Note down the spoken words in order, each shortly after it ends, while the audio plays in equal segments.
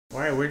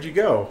Why? Where'd you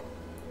go?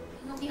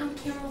 I'll be on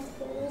camera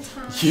the whole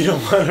time. You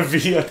don't want to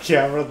be on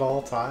camera the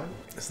whole time?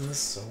 Isn't this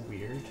so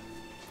weird?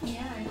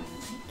 Yeah, I don't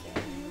like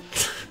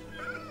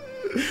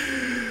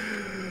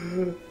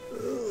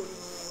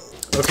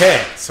it.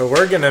 Okay, so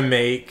we're gonna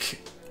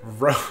make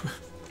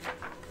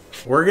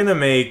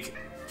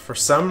for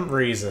some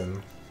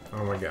reason.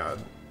 Oh my god,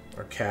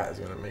 our cat is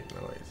gonna make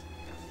noise.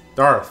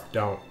 Darth,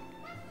 don't.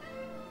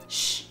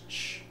 Shh.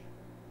 Shh.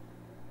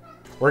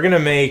 We're gonna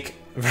make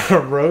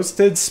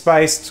roasted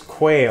spiced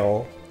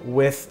quail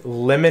with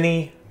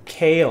lemony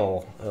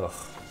kale. Ugh.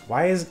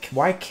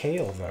 Why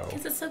kale though?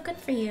 Because it's so good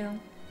for you.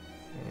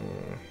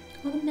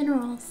 All the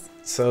minerals.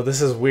 So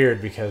this is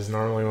weird because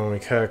normally when we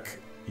cook,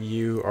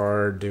 you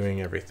are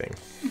doing everything.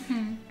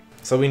 Mm-hmm.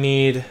 So we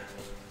need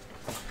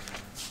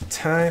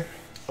time.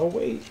 Oh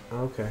wait.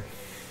 Okay.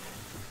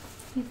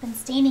 You've been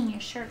staining your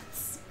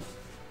shirts.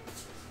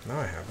 No,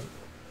 I haven't.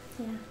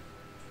 Yeah.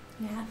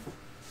 You have.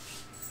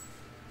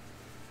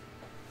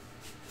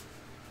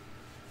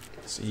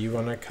 So you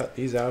want to cut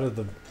these out of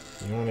the?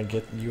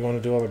 You want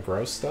to do all the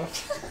gross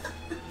stuff?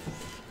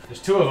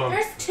 There's two of them.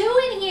 There's two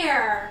in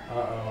here.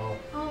 Uh-oh.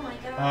 Oh my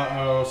god.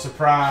 Uh-oh.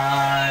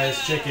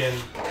 Surprise chicken.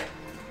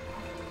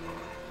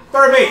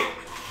 Furby!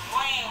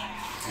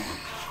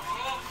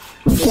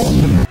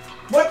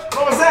 What?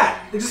 What was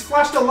that? It just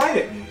flashed a light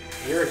at me.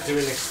 You're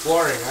doing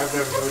exploring. I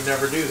would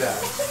never do that.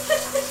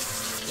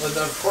 Well,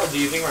 of course, do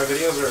you think my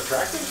videos are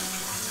attractive? I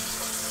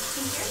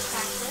think you're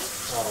attractive.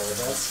 Oh,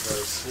 that's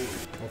very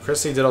sweet. Well,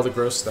 Chrissy did all the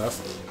gross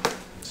stuff.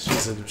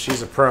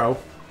 She's a pro.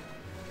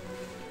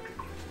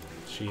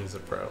 She is a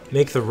pro.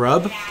 Make the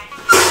rub.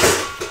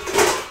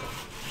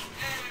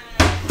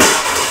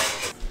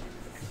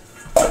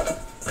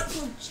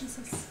 Oh,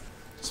 Jesus.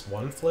 Just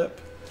one flip.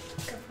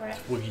 Go for it.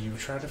 Will you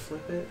try to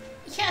flip it?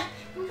 Yeah,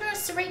 I'm gonna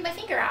serrate my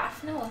finger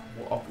off. No.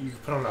 Well, you can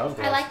put on the glove.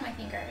 I like my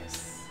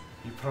fingers.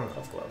 You put on the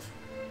glove.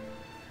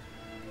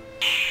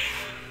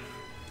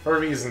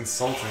 Furby is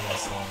insulting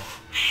us now.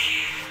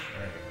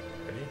 Alright,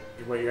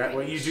 ready?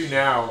 What you do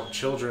now,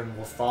 children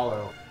will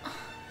follow.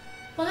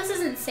 Well, this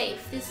isn't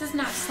safe. This is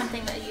not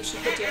something that you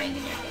should be doing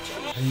in your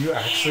kitchen. Are you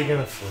actually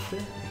gonna flip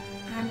it?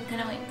 I'm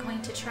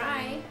going to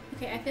try.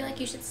 Okay, I feel like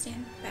you should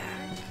stand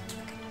back.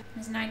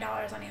 It's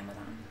 $9 on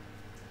Amazon.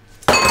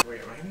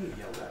 Wait, am I gonna get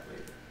yelled at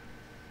later?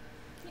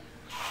 Yeah.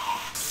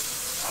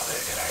 Probably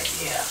a good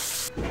idea.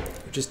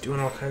 You're just doing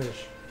all kinds of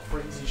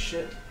crazy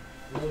shit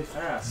really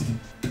fast.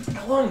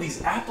 How long have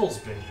these apples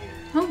been here?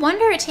 No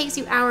wonder it takes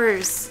you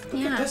hours.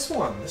 Look at this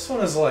one. This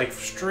one is like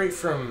straight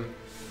from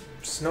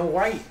Snow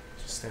White.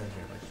 Just stand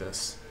here like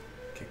this.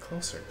 Get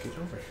closer. Get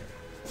over here.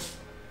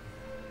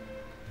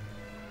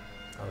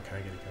 Oh, can I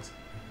get a kiss?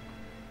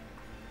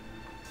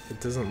 It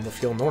doesn't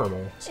feel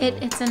normal. So.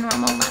 It's a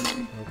normal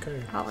lemon.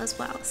 Okay. All as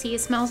well. See,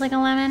 it smells like a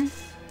lemon.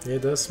 Yeah,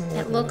 it does smell like a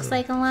lemon. It looks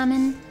like a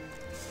lemon.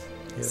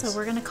 Yes. So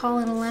we're gonna call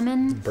it a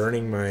lemon.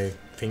 Burning my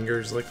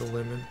fingers like a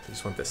lemon. I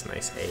just want this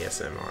nice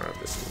ASMR of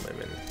this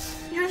lemon.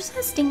 You're just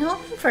gonna sting all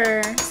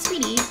over,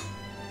 sweetie.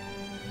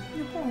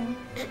 No.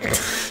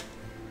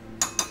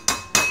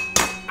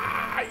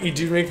 You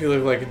do make me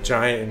look like a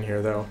giant in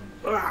here, though.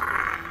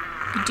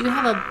 You do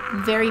have a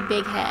very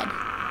big head.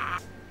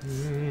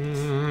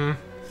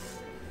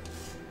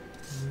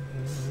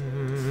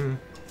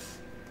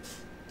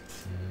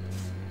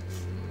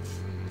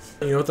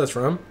 You know what that's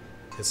from?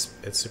 It's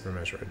super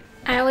measured.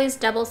 I always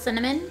double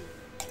cinnamon.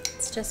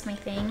 It's just my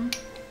thing.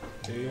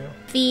 Do you?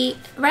 The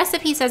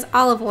recipe says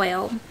olive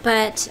oil,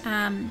 but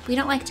we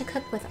don't like to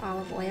cook with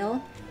olive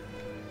oil.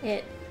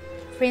 It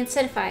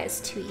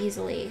rancidifies too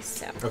easily,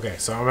 so. Okay,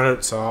 so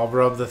I'll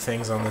rub the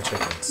things on the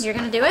chickens. You're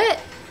gonna do it?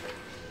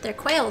 They're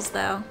quails,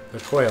 though. The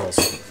quails.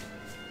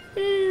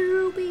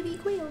 Little baby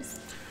quails.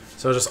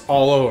 So just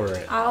all over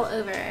it. All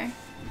over.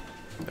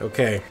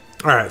 Okay.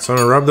 All right, so I'm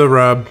gonna rub the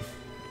rub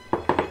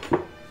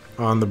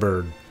on the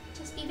bird.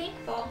 Just be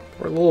thankful.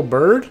 Poor little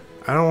bird.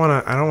 I don't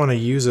wanna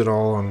use it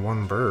all on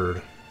one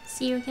bird.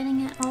 See, you're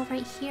getting it all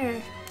right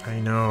here. I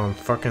know, I'm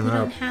fucking You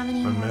up. don't have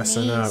any I'm more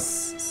messing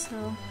mace, up.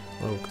 So.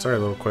 Sorry,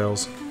 little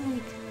quails. Oh,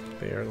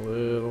 They are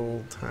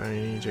little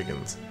tiny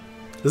chickens.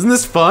 Isn't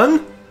this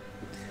fun?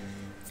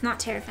 it's not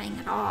terrifying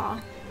at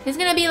all. It's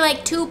gonna be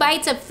like 2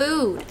 bites of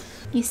food.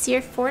 You sear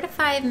 4 to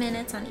 5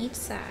 minutes on each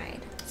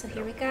side. So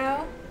here we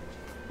go.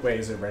 Wait,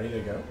 is it ready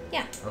to go?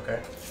 Yeah. Okay.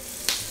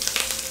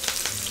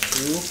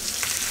 2.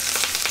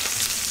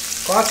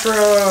 Quattro!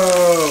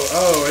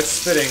 Oh, it's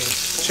spitting.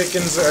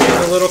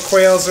 The little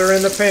quails are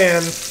in the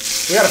pan.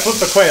 We gotta flip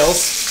the quails.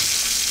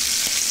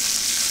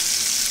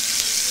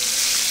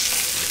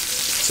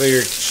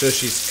 So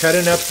she's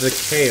cutting up the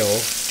kale,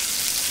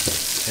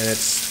 and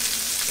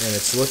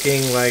it's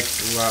looking like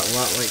a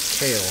lot like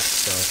kale.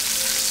 So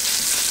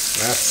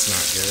that's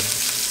not good.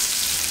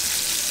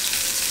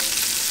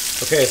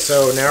 Okay,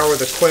 so now where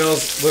the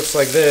quails looks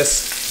like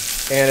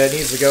this, and it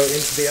needs to go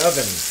into the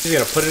oven. She's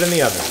gonna put it in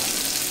the oven.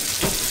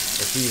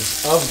 So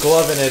she's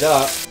gloving it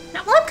up.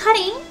 Not while I'm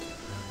cutting.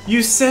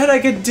 You said I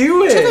could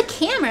do it. To the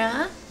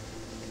camera.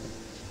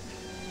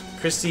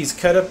 Christy's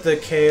cut up the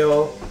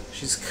kale.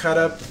 She's cut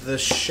up the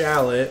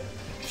shallot.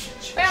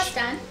 Quail's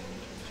done.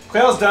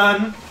 Quail's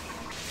done.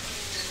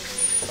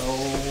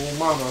 Oh,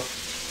 mama.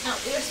 Oh,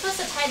 we were supposed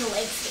to tie the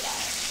legs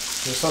together.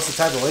 You're supposed to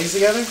tie the legs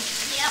together?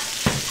 Yep.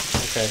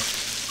 Okay.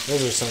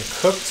 Those are some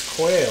cooked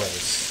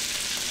quails.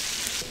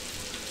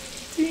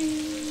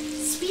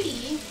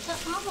 Sweetie, the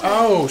olive.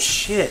 Oh,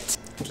 shit.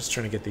 I'm just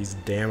trying to get these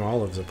damn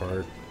olives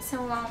apart. So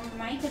while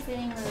Mike is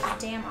getting those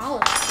damn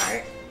olives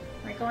apart,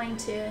 we're going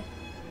to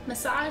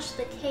massage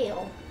the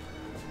kale.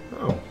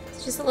 Oh.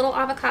 It's just a little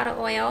avocado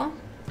oil.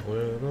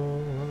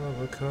 Little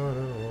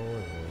avocado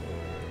oil.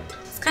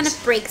 This kind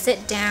of breaks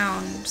it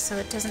down so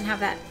it doesn't have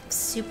that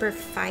super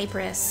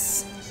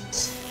fibrous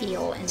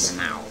feel in the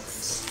mouth.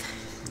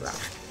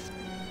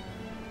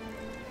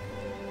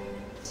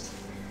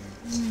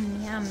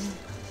 Yum.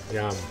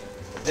 Yum.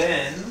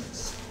 Then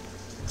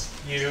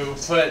you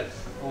put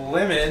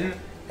lemon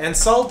and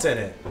salt in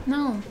it.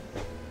 No.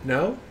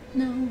 No?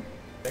 No.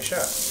 Nice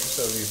shot.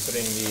 So we're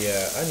putting the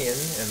onion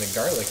and the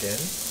garlic in.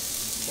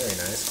 Very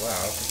nice.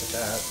 Wow, look at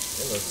that.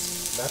 It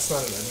looks. That's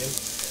not an onion.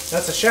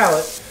 That's a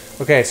shallot.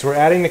 Okay, so we're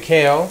adding the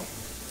kale.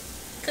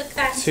 Cook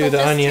that To until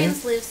the onion.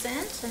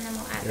 translucent, and then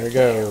we'll add There it the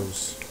kale.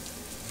 goes.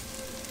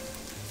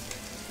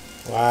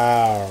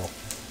 Wow.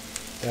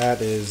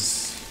 That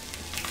is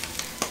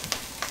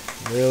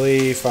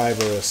really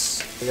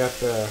fibrous. We got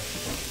the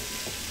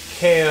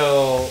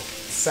kale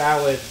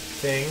salad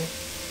thing,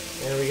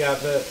 and we got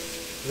the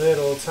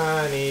little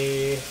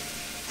tiny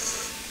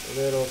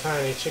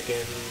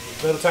chicken,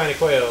 little tiny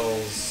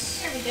quails.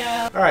 There we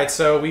go. All right,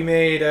 so we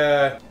made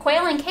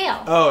Quail and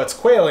kale. oh, it's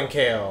quail and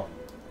kale.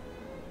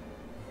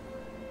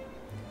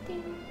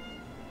 Ding.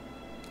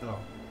 Oh.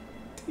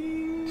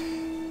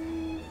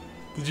 Ding.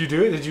 Did you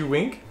do it? Did you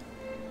wink?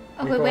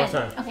 Okay, Wink one more wait.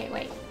 time. Okay,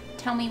 wait.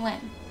 Tell me when.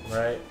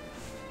 Right.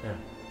 Yeah.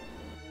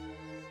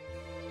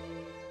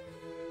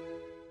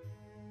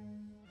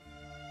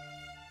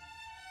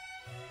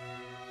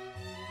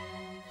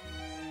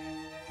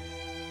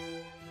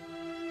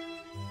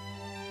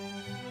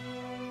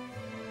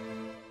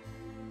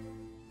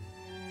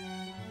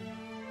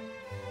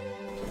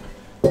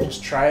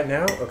 Just try it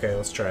now? Okay,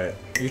 let's try it.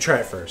 You try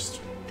it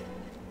first.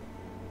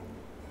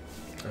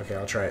 Okay,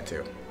 I'll try it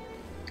too.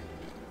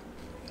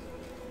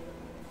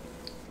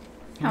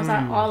 How's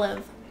that olive?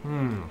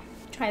 Hmm.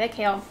 Try the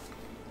kale.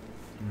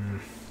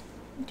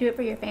 Do it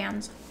for your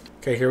fans.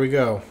 Okay, here we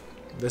go.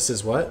 This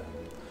is what?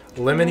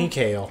 Lemony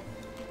kale.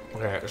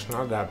 Okay, it's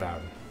not that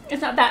bad.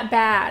 It's not that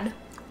bad.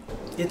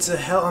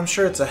 I'm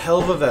sure it's a hell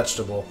of a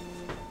vegetable.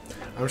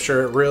 I'm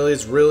sure it really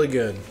is really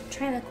good.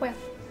 Try the quail.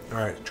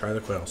 Alright, try the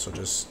quail. So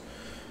just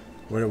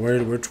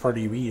which part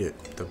do you eat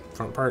it? The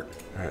front part?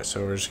 Alright,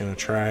 so we're just gonna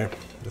try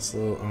this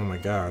little oh my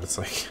god, it's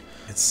like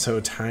it's so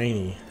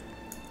tiny.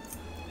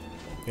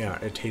 Yeah,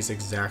 it tastes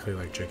exactly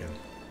like chicken.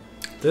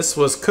 This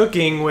was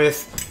Cooking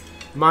with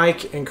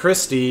Mike and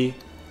Christy.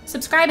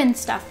 Subscribe and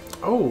stuff.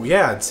 Oh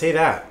yeah, say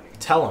that.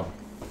 Tell them.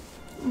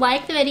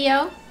 Like the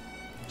video.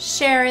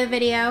 Share the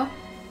video.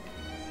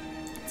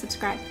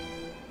 Subscribe.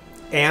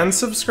 And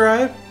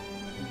subscribe?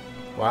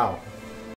 Wow.